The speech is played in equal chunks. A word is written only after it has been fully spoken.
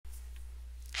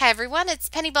everyone, it's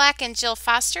Penny Black and Jill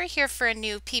Foster here for a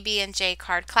new PB&J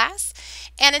card class.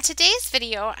 And in today's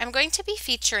video, I'm going to be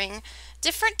featuring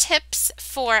different tips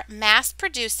for mass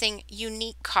producing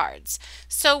unique cards.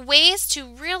 So ways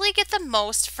to really get the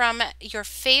most from your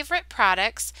favorite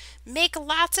products, make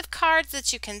lots of cards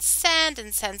that you can send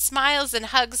and send smiles and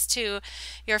hugs to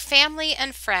your family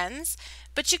and friends.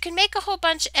 But you can make a whole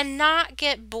bunch and not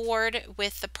get bored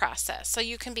with the process. So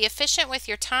you can be efficient with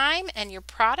your time and your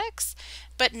products,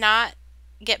 but not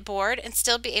get bored and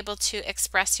still be able to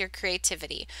express your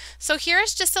creativity. So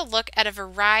here's just a look at a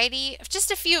variety of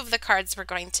just a few of the cards we're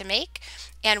going to make,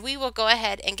 and we will go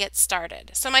ahead and get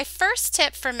started. So my first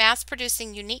tip for mass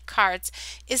producing unique cards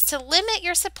is to limit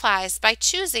your supplies by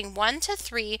choosing 1 to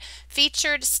 3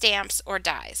 featured stamps or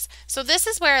dies. So this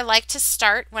is where I like to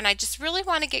start when I just really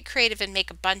want to get creative and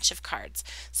make a bunch of cards.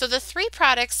 So the 3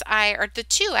 products or the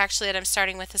 2 actually that I'm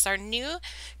starting with is our new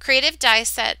creative die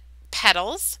set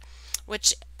Petals,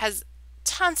 which has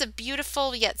tons of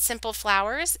beautiful yet simple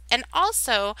flowers, and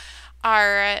also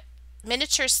our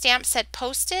miniature stamp set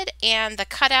Posted and the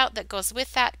cutout that goes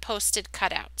with that Posted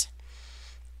cutout.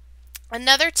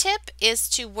 Another tip is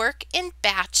to work in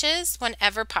batches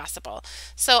whenever possible.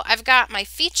 So I've got my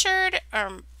featured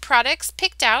products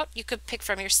picked out. You could pick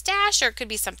from your stash, or it could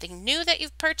be something new that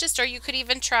you've purchased, or you could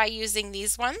even try using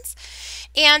these ones.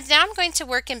 And now I'm going to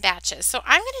work in batches. So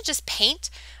I'm going to just paint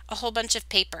a whole bunch of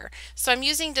paper. So I'm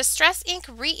using Distress Ink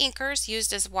Reinkers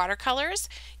used as watercolors.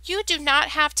 You do not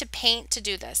have to paint to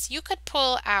do this. You could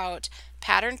pull out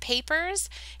pattern papers.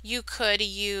 You could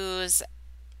use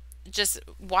just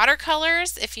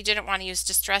watercolors if you didn't want to use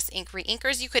Distress Ink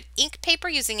Reinkers. You could ink paper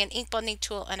using an ink blending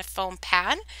tool and a foam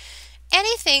pad.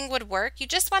 Anything would work. You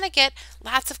just want to get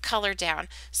lots of color down.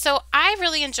 So I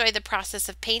really enjoy the process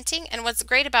of painting, and what's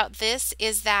great about this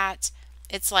is that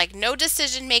it's like no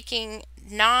decision making,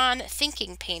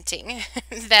 non-thinking painting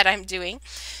that I'm doing.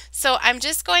 So I'm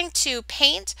just going to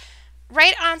paint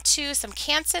right onto some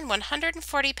Canson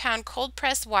 140-pound cold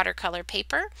press watercolor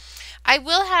paper. I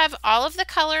will have all of the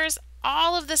colors,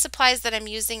 all of the supplies that I'm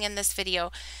using in this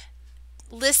video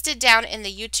listed down in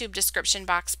the YouTube description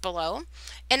box below.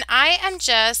 And I am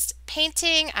just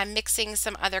painting, I'm mixing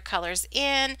some other colors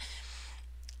in.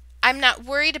 I'm not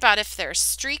worried about if there's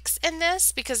streaks in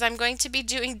this because I'm going to be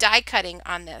doing die cutting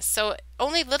on this. So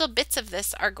only little bits of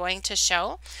this are going to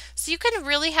show. So you can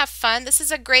really have fun. This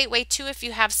is a great way too if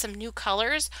you have some new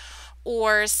colors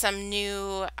or some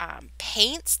new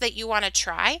paints that you want to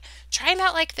try. Try them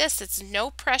out like this. It's no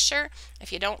pressure.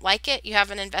 If you don't like it, you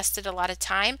haven't invested a lot of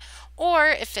time. Or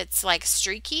if it's like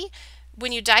streaky,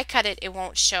 when you die cut it, it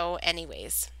won't show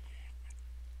anyways.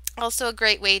 Also a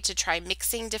great way to try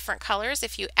mixing different colors.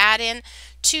 If you add in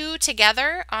 2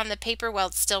 together on the paper while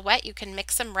it's still wet, you can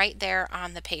mix them right there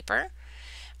on the paper.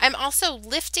 I'm also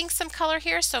lifting some color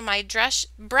here, so my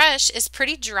brush is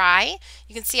pretty dry.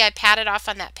 You can see I pat it off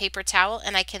on that paper towel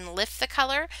and I can lift the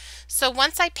color. So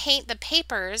once I paint the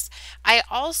papers, I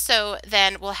also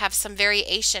then will have some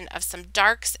variation of some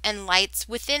darks and lights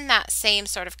within that same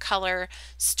sort of color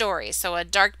story. So a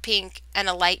dark pink and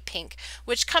a light pink,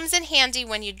 which comes in handy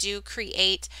when you do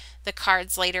create the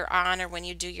cards later on or when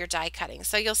you do your die cutting.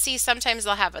 So you'll see sometimes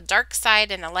they'll have a dark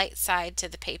side and a light side to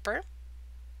the paper.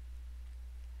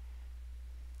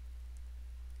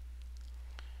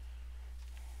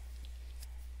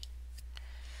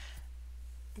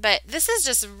 But this is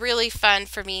just really fun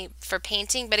for me for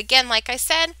painting. But again, like I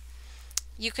said,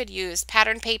 you could use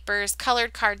pattern papers,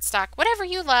 colored cardstock, whatever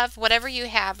you love, whatever you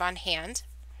have on hand.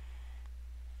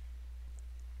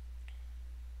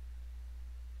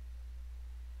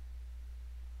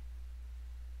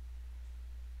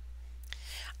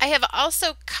 I have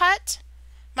also cut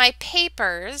my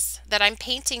papers that I'm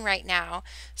painting right now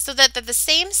so that they're the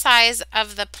same size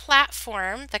of the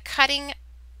platform, the cutting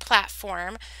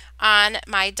platform on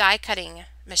my die cutting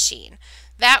machine.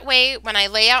 That way when I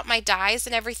lay out my dies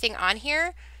and everything on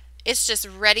here, it's just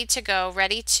ready to go,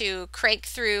 ready to crank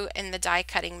through in the die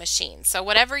cutting machine. So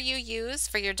whatever you use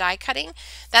for your die cutting,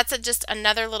 that's just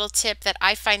another little tip that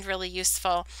I find really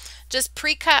useful. Just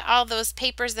pre-cut all those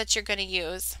papers that you're going to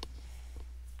use.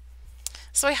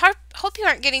 So I hope you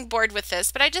aren't getting bored with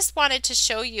this, but I just wanted to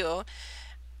show you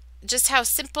just how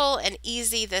simple and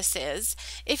easy this is.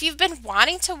 If you've been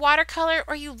wanting to watercolor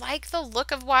or you like the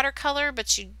look of watercolor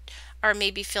but you are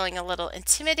maybe feeling a little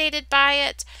intimidated by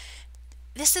it,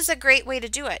 this is a great way to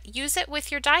do it. Use it with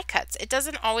your die cuts. It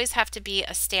doesn't always have to be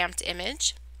a stamped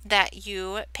image that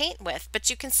you paint with,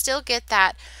 but you can still get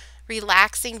that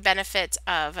relaxing benefit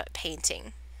of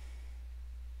painting.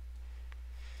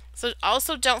 So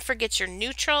also don't forget your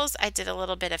neutrals. I did a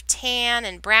little bit of tan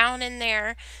and brown in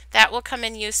there. That will come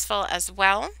in useful as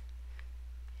well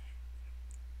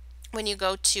when you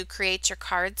go to create your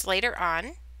cards later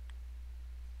on.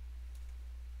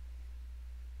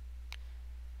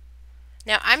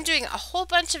 Now I'm doing a whole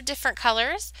bunch of different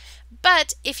colors,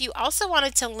 but if you also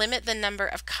wanted to limit the number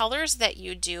of colors that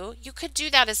you do, you could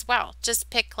do that as well. Just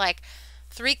pick like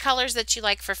 3 colors that you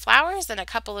like for flowers and a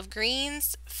couple of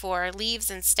greens for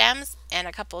leaves and stems and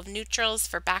a couple of neutrals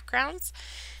for backgrounds.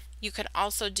 You can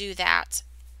also do that.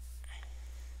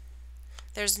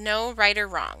 There's no right or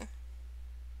wrong.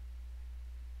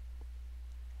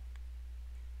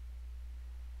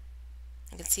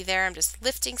 You can see there I'm just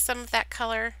lifting some of that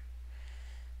color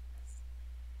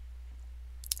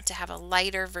to have a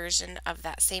lighter version of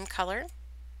that same color.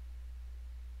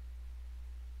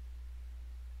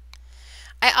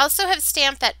 I also have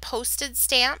stamped that posted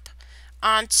stamp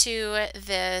onto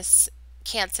this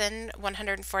Canson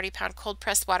 140-pound cold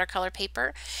press watercolor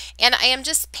paper, and I am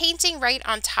just painting right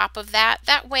on top of that.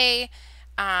 That way,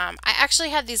 I actually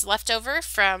had these left over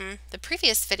from the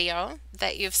previous video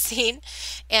that you've seen,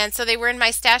 and so they were in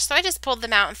my stash, so I just pulled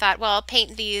them out and thought, well, I'll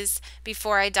paint these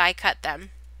before I die cut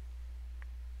them.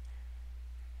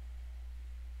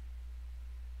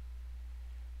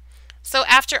 So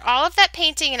after all of that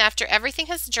painting and after everything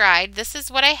has dried, this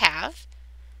is what I have.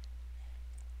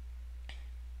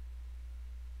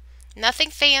 Nothing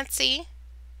fancy.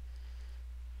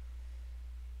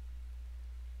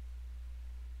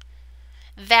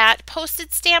 That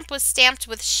posted stamp was stamped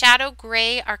with Shadow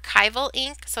Gray Archival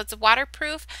ink, so it's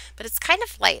waterproof, but it's kind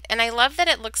of light, and I love that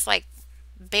it looks like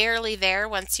barely there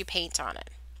once you paint on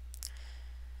it.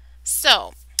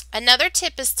 So another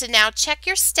tip is to now check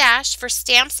your stash for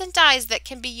stamps and dies that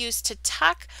can be used to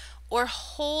tuck or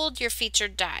hold your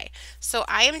featured die. So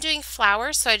I am doing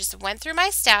flowers, so I just went through my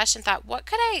stash and thought, what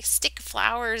could I stick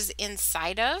flowers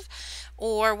inside of?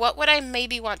 Or what would I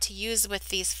maybe want to use with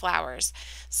these flowers?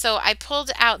 So I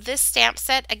pulled out this stamp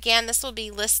set. Again, this will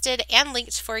be listed and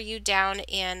linked for you down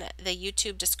in the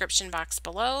YouTube description box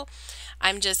below.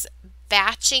 I'm just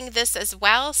batching this as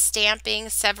well, stamping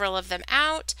several of them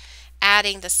out,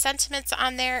 adding the sentiments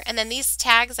on there, and then these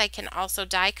tags I can also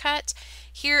die cut.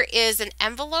 Here is an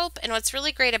envelope, and what's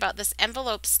really great about this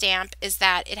envelope stamp is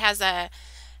that it has a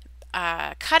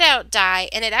cutout die,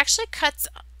 and it actually cuts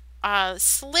a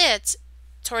slit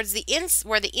towards the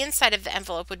where the inside of the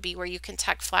envelope would be, where you can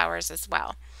tuck flowers as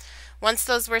well. Once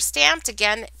those were stamped,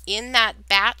 again, in that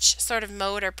batch sort of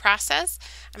mode or process,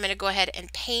 I'm going to go ahead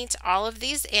and paint all of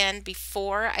these in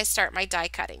before I start my die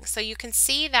cutting. So you can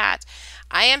see that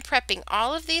I am prepping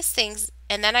all of these things,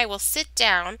 and then I will sit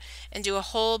down and do a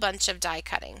whole bunch of die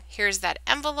cutting. Here's that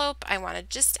envelope. I want to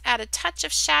just add a touch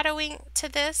of shadowing to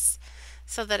this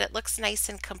so that it looks nice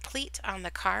and complete on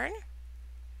the card.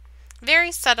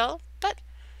 Very subtle, but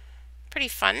pretty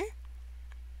fun.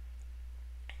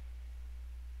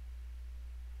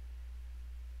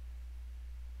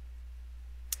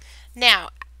 Now,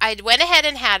 I went ahead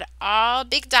and had all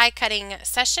big die cutting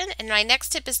session, and my next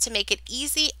tip is to make it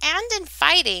easy and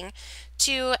inviting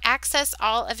to access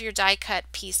all of your die cut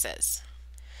pieces.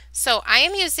 So I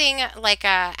am using like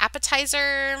a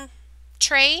appetizer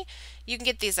tray. You can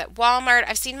get these at Walmart.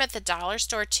 I've seen them at the dollar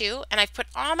store too, and I've put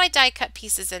all my die cut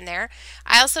pieces in there.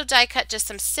 I also die cut just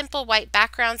some simple white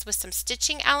backgrounds with some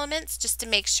stitching elements just to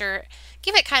make sure,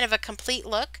 give it kind of a complete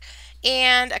look,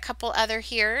 and a couple other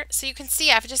here. So you can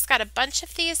see I've just got a bunch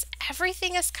of these.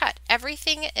 Everything is cut.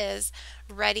 Everything is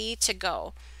ready to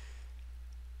go.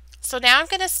 So now I'm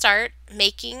going to start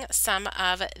making some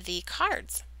of the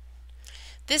cards.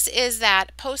 This is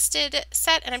that posted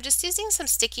set, and I'm just using some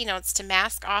sticky notes to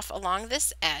mask off along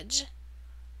this edge.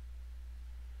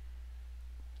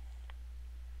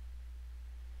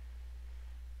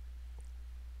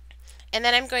 And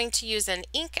then I'm going to use an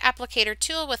ink applicator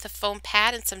tool with a foam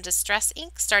pad and some distress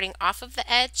ink, starting off of the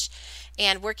edge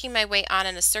and working my way on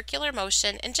in a circular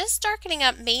motion and just darkening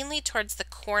up mainly towards the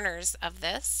corners of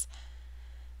this.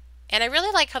 And I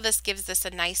really like how this gives this a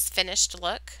nice finished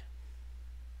look.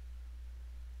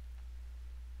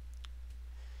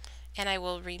 And I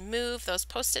will remove those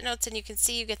post-it notes, and you can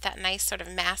see you get that nice sort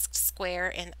of masked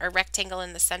square or rectangle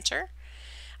in the center.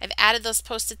 I've added those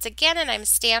post-its again, and I'm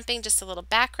stamping, just a little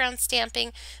background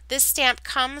stamping. This stamp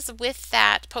comes with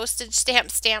that postage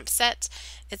stamp set.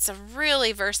 It's a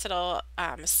really versatile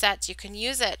set. You can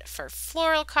use it for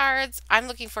floral cards. I'm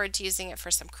looking forward to using it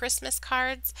for some Christmas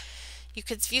cards.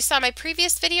 If you saw my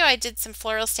previous video, I did some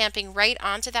floral stamping right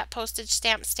onto that postage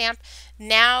stamp.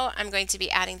 Now I'm going to be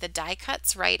adding the die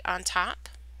cuts right on top.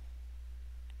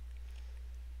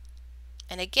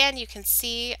 And again, you can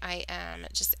see I am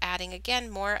just adding again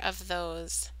more of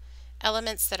those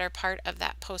elements that are part of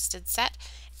that posted set.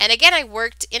 And again, I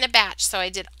worked in a batch, so I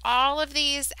did all of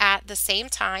these at the same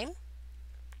time,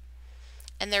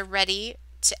 and they're ready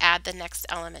to add the next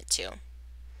element to.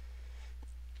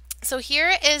 So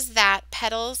here is that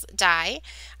petals die.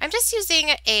 I'm just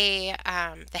using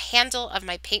the handle of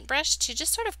my paintbrush to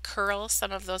just sort of curl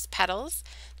some of those petals.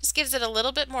 Just gives it a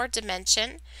little bit more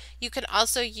dimension. You can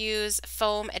also use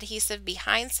foam adhesive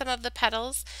behind some of the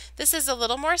petals. This is a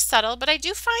little more subtle, but I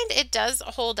do find it does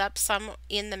hold up some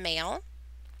in the mail.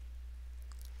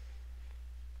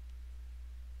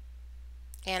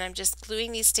 And I'm just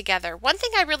gluing these together. One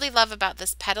thing I really love about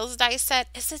this petals die set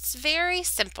is it's very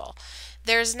simple.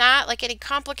 There's not like any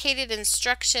complicated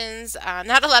instructions,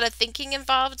 not a lot of thinking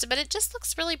involved, but it just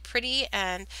looks really pretty.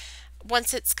 And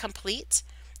once it's complete,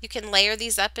 you can layer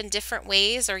these up in different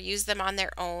ways or use them on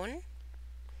their own.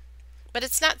 But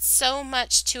it's not so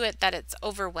much to it that it's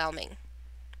overwhelming.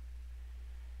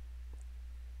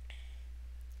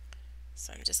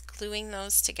 So I'm just gluing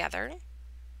those together.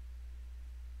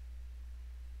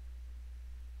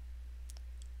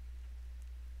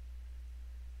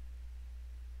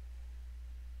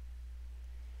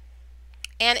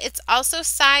 And it's also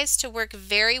sized to work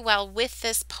very well with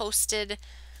this postage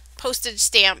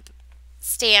stamp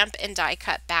and die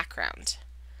cut background.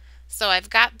 So I've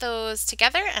got those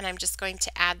together and I'm just going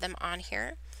to add them on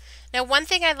here. Now, one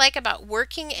thing I like about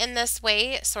working in this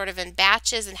way, sort of in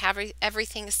batches and have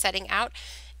everything setting out,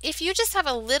 if you just have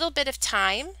a little bit of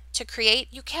time to create,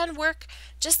 you can work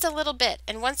just a little bit.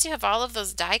 And once you have all of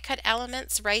those die cut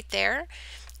elements right there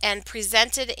and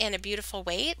presented in a beautiful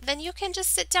way, then you can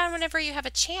just sit down whenever you have a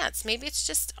chance. Maybe it's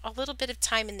just a little bit of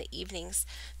time in the evenings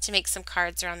to make some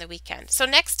cards or on the weekend. So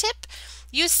next tip,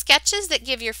 use sketches that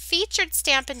give your featured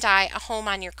stamp and die a home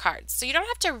on your cards. So you don't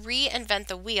have to reinvent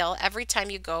the wheel every time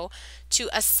you go to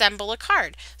assemble a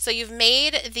card. So you've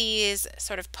made these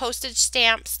sort of postage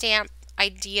stamp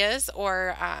ideas,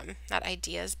 or not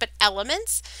ideas, but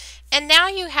elements, and now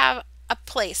you have a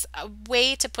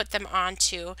way to put them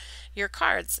onto your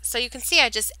cards. So you can see I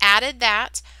just added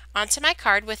that onto my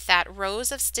card with that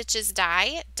rows of stitches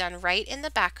die done right in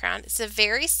the background. It's a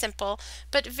very simple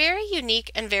but very unique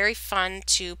and very fun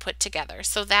to put together.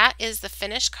 So that is the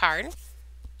finished card.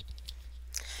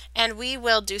 And we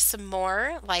will do some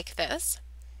more like this,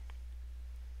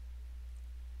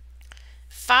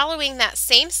 following that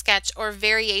same sketch or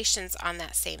variations on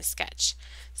that same sketch.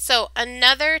 So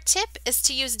another tip is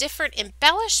to use different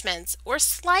embellishments or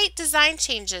slight design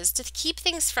changes to keep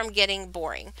things from getting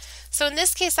boring. So in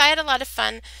this case, I had a lot of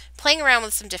fun playing around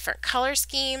with some different color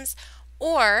schemes,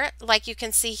 or like you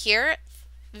can see here,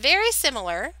 very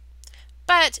similar,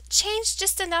 but changed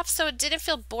just enough so it didn't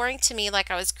feel boring to me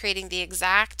like I was creating the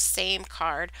exact same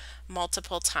card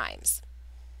multiple times.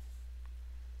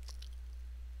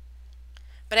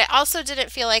 But I also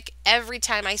didn't feel like every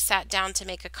time I sat down to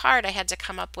make a card, I had to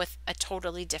come up with a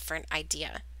totally different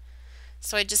idea.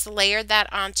 So I just layered that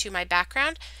onto my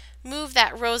background, move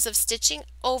that rows of stitching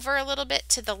over a little bit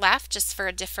to the left just for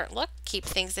a different look, keep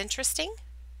things interesting,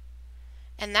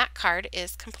 and that card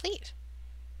is complete.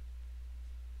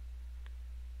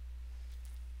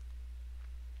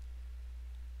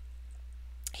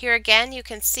 Here again, you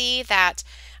can see that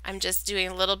I'm just doing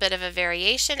a little bit of a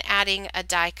variation, adding a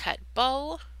die cut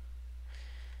bow,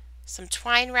 some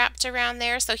twine wrapped around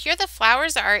there. So here the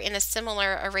flowers are in a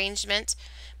similar arrangement,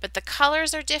 but the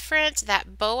colors are different.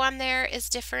 That bow on there is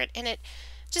different, and it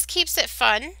just keeps it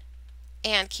fun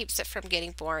and keeps it from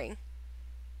getting boring.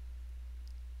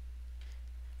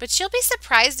 But you'll be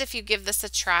surprised if you give this a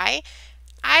try.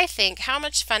 I think how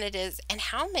much fun it is and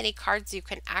how many cards you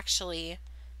can actually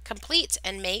complete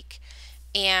and make,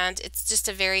 and it's just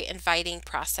a very inviting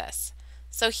process.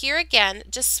 So here again,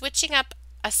 just switching up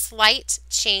a slight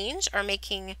change or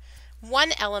making one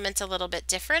element a little bit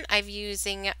different. I'm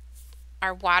using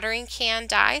our watering can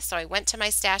die, so I went to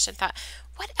my stash and thought,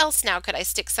 what else now could I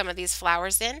stick some of these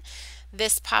flowers in?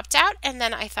 This popped out, and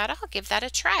then I thought, I'll give that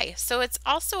a try. So it's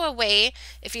also a way,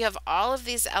 if you have all of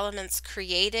these elements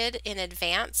created in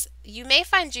advance, you may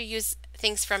find you use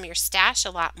things from your stash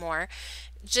a lot more,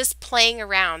 just playing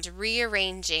around,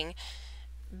 rearranging,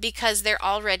 because they're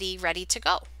already ready to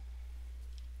go.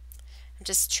 I'm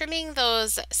just trimming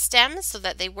those stems so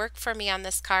that they work for me on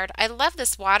this card. I love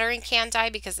this watering can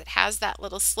die because it has that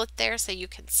little slit there so you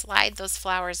can slide those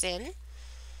flowers in.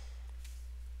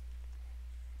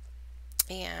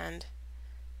 And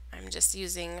I'm just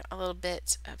using a little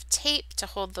bit of tape to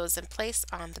hold those in place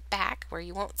on the back where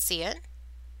you won't see it.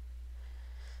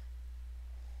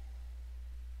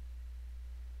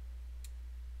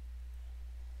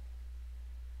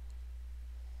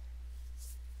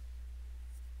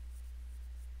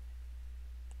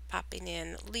 Popping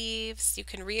in leaves. You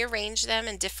can rearrange them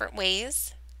in different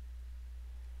ways.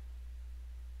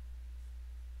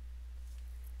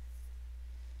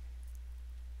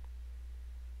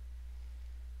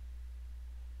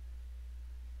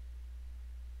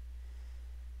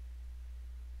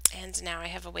 And now I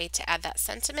have a way to add that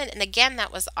sentiment. And again,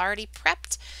 that was already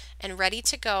prepped and ready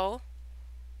to go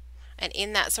and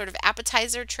in that sort of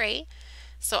appetizer tray.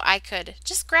 So I could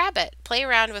just grab it, play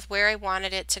around with where I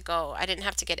wanted it to go. I didn't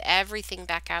have to get everything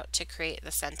back out to create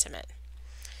the sentiment.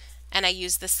 And I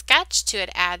used the sketch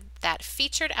to add that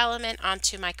featured element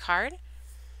onto my card,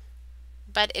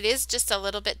 but it is just a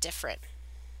little bit different.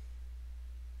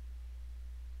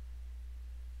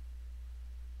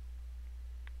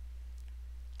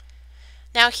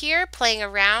 Now here, playing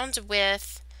around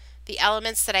with the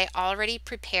elements that I already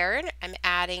prepared, I'm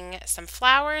adding some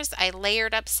flowers. I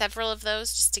layered up several of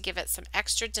those just to give it some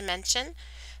extra dimension.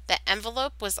 The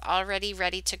envelope was already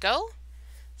ready to go,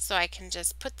 so I can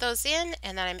just put those in,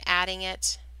 and then I'm adding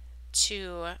it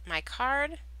to my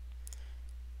card.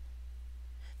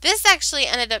 This actually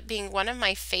ended up being one of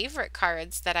my favorite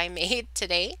cards that I made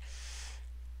today.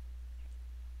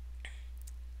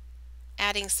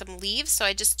 Adding some leaves, so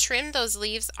I just trimmed those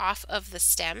leaves off of the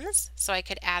stems so I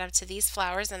could add them to these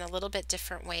flowers in a little bit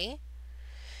different way.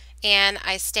 And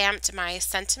I stamped my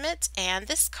sentiment, and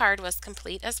this card was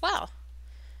complete as well.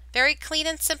 Very clean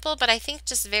and simple, but I think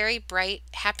just very bright,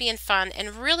 happy and fun,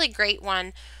 and really great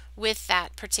one with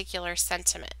that particular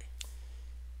sentiment.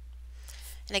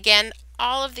 And again,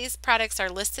 all of these products are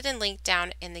listed and linked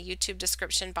down in the YouTube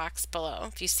description box below.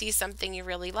 If you see something you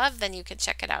really love, then you can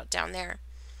check it out down there.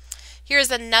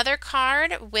 Here's another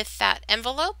card with that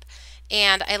envelope,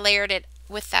 and I layered it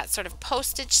with that sort of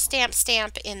postage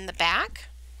stamp in the back.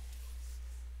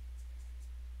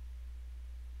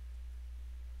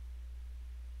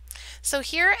 So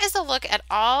here is a look at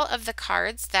all of the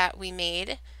cards that we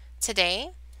made today.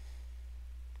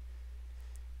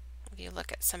 If you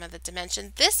look at some of the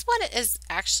dimensions, this one is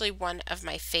actually one of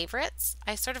my favorites.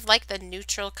 I sort of like the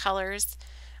neutral colors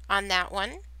on that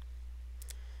one.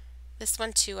 This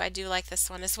one too, I do like this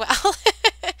one as well.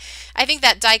 I think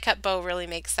that die cut bow really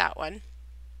makes that one.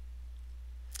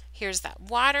 Here's that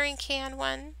watering can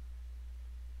one.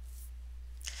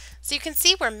 So you can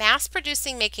see we're mass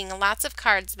producing, making lots of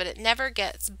cards, but it never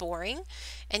gets boring,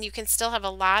 and you can still have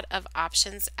a lot of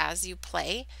options as you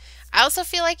play. I also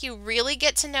feel like you really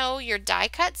get to know your die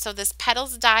cut. So this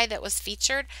petals die that was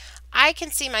featured, I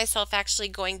can see myself actually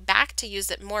going back to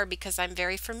use it more because I'm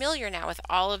very familiar now with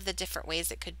all of the different ways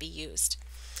it could be used.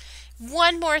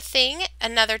 One more thing,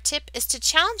 another tip is to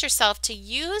challenge yourself to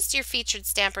use your featured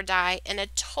stamp or die in a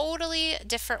totally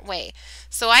different way.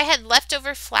 So I had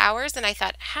leftover flowers and I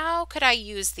thought, how could I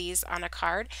use these on a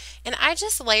card? And I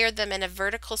just layered them in a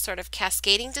vertical sort of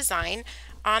cascading design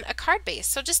on a card base.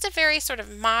 So just a very sort of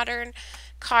modern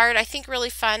card. I think really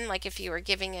fun, like if you were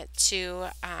giving it to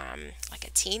like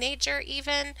a teenager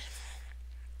even.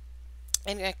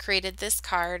 And I created this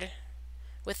card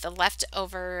with the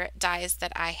leftover dies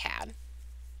that I had.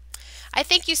 I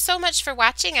thank you so much for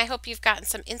watching. I hope you've gotten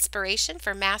some inspiration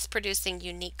for mass producing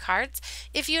unique cards.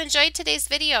 If you enjoyed today's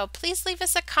video, please leave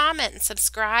us a comment and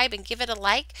subscribe and give it a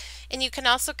like. And you can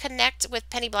also connect with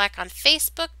Penny Black on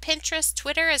Facebook, Pinterest,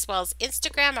 Twitter, as well as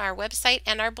Instagram, our website,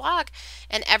 and our blog.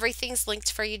 And everything's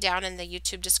linked for you down in the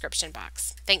YouTube description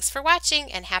box. Thanks for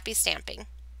watching and happy stamping.